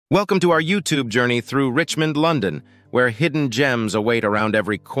Welcome to our YouTube journey through Richmond, London, where hidden gems await around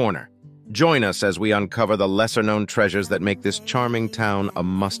every corner. Join us as we uncover the lesser-known treasures that make this charming town a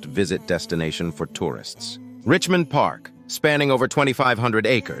must-visit destination for tourists. Richmond Park, spanning over 2,500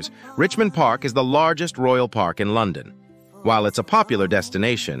 acres, Richmond Park is the largest royal park in London. While it's a popular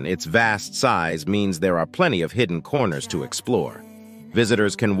destination, its vast size means there are plenty of hidden corners to explore.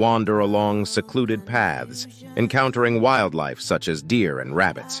 Visitors can wander along secluded paths, encountering wildlife such as deer and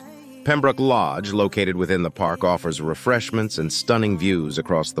rabbits. Pembroke Lodge, located within the park, offers refreshments and stunning views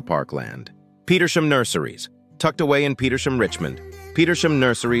across the parkland. Petersham Nurseries, tucked away in Petersham, Richmond, Petersham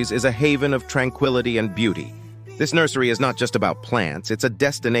Nurseries is a haven of tranquility and beauty. This nursery is not just about plants, it's a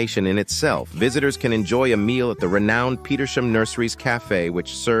destination in itself. Visitors can enjoy a meal at the renowned Petersham Nurseries Cafe,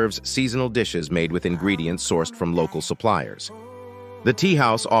 which serves seasonal dishes made with ingredients sourced from local suppliers. The tea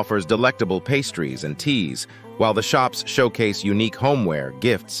house offers delectable pastries and teas, while the shops showcase unique homeware,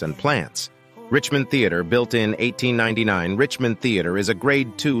 gifts, and plants. Richmond Theater, built in 1899, Richmond Theater is a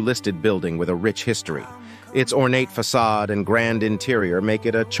Grade II listed building with a rich history. Its ornate facade and grand interior make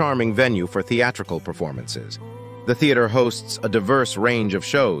it a charming venue for theatrical performances. The theater hosts a diverse range of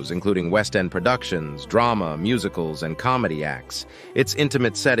shows, including West End productions, drama, musicals, and comedy acts. Its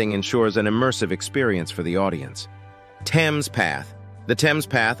intimate setting ensures an immersive experience for the audience. Thames Path. The Thames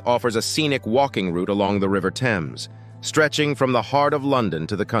Path offers a scenic walking route along the River Thames, stretching from the heart of London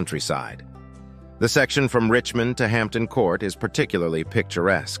to the countryside. The section from Richmond to Hampton Court is particularly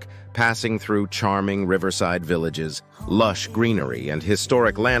picturesque, passing through charming riverside villages, lush greenery, and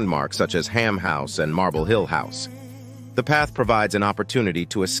historic landmarks such as Ham House and Marble Hill House. The path provides an opportunity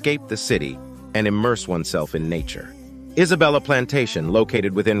to escape the city and immerse oneself in nature. Isabella Plantation,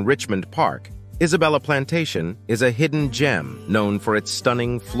 located within Richmond Park, Isabella Plantation is a hidden gem known for its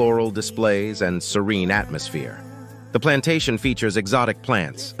stunning floral displays and serene atmosphere. The plantation features exotic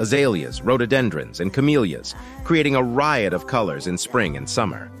plants, azaleas, rhododendrons, and camellias, creating a riot of colors in spring and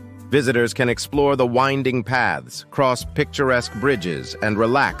summer. Visitors can explore the winding paths, cross picturesque bridges, and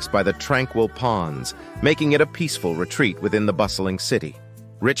relax by the tranquil ponds, making it a peaceful retreat within the bustling city.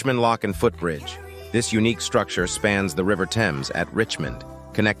 Richmond Lock and Footbridge. This unique structure spans the River Thames at Richmond,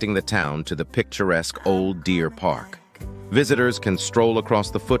 connecting the town to the picturesque Old Deer Park. Visitors can stroll across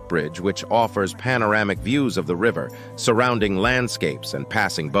the footbridge, which offers panoramic views of the river, surrounding landscapes and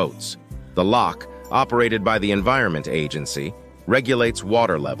passing boats. The lock, operated by the Environment Agency, regulates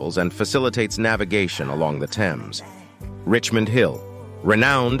water levels and facilitates navigation along the Thames. Richmond Hill.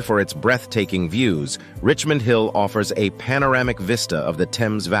 Renowned for its breathtaking views, Richmond Hill offers a panoramic vista of the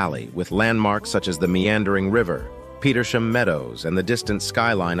Thames Valley, with landmarks such as the meandering river, Petersham Meadows, and the distant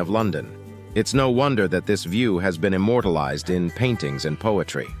skyline of London. It's no wonder that this view has been immortalized in paintings and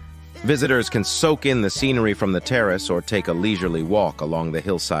poetry. Visitors can soak in the scenery from the terrace or take a leisurely walk along the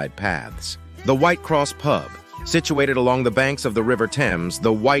hillside paths. The White Cross Pub. Situated along the banks of the River Thames,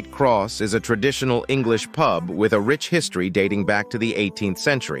 the White Cross is a traditional English pub with a rich history dating back to the 18th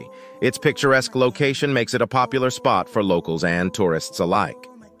century. Its picturesque location makes it a popular spot for locals and tourists alike.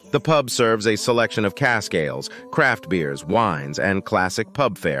 The pub serves a selection of cask ales, craft beers, wines, and classic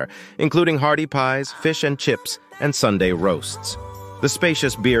pub fare, including hearty pies, fish and chips, and Sunday roasts. The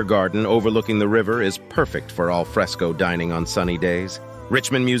spacious beer garden overlooking the river is perfect for al fresco dining on sunny days.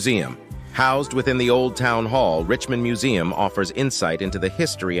 Richmond Museum. Housed within the Old Town Hall, Richmond Museum offers insight into the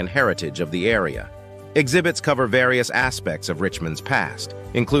history and heritage of the area. Exhibits cover various aspects of Richmond's past,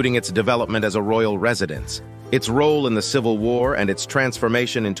 including its development as a royal residence, its role in the Civil War, and its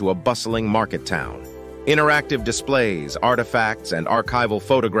transformation into a bustling market town. Interactive displays, artifacts, and archival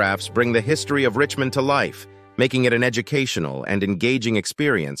photographs bring the history of Richmond to life, making it an educational and engaging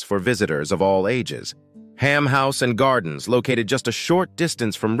experience for visitors of all ages. Ham House and Gardens, located just a short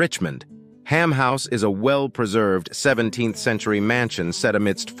distance from Richmond. Ham House is a well-preserved 17th-century mansion set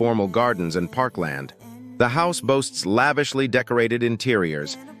amidst formal gardens and parkland. The house boasts lavishly decorated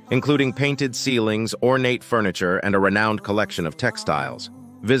interiors, including painted ceilings, ornate furniture, and a renowned collection of textiles.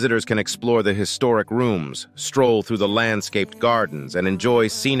 Visitors can explore the historic rooms, stroll through the landscaped gardens, and enjoy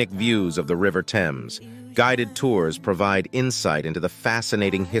scenic views of the River Thames. Guided tours provide insight into the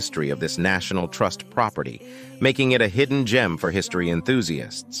fascinating history of this National Trust property, making it a hidden gem for history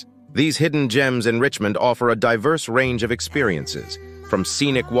enthusiasts. These hidden gems in Richmond offer a diverse range of experiences, from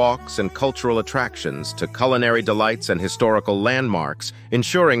scenic walks and cultural attractions to culinary delights and historical landmarks,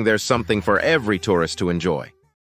 ensuring there's something for every tourist to enjoy.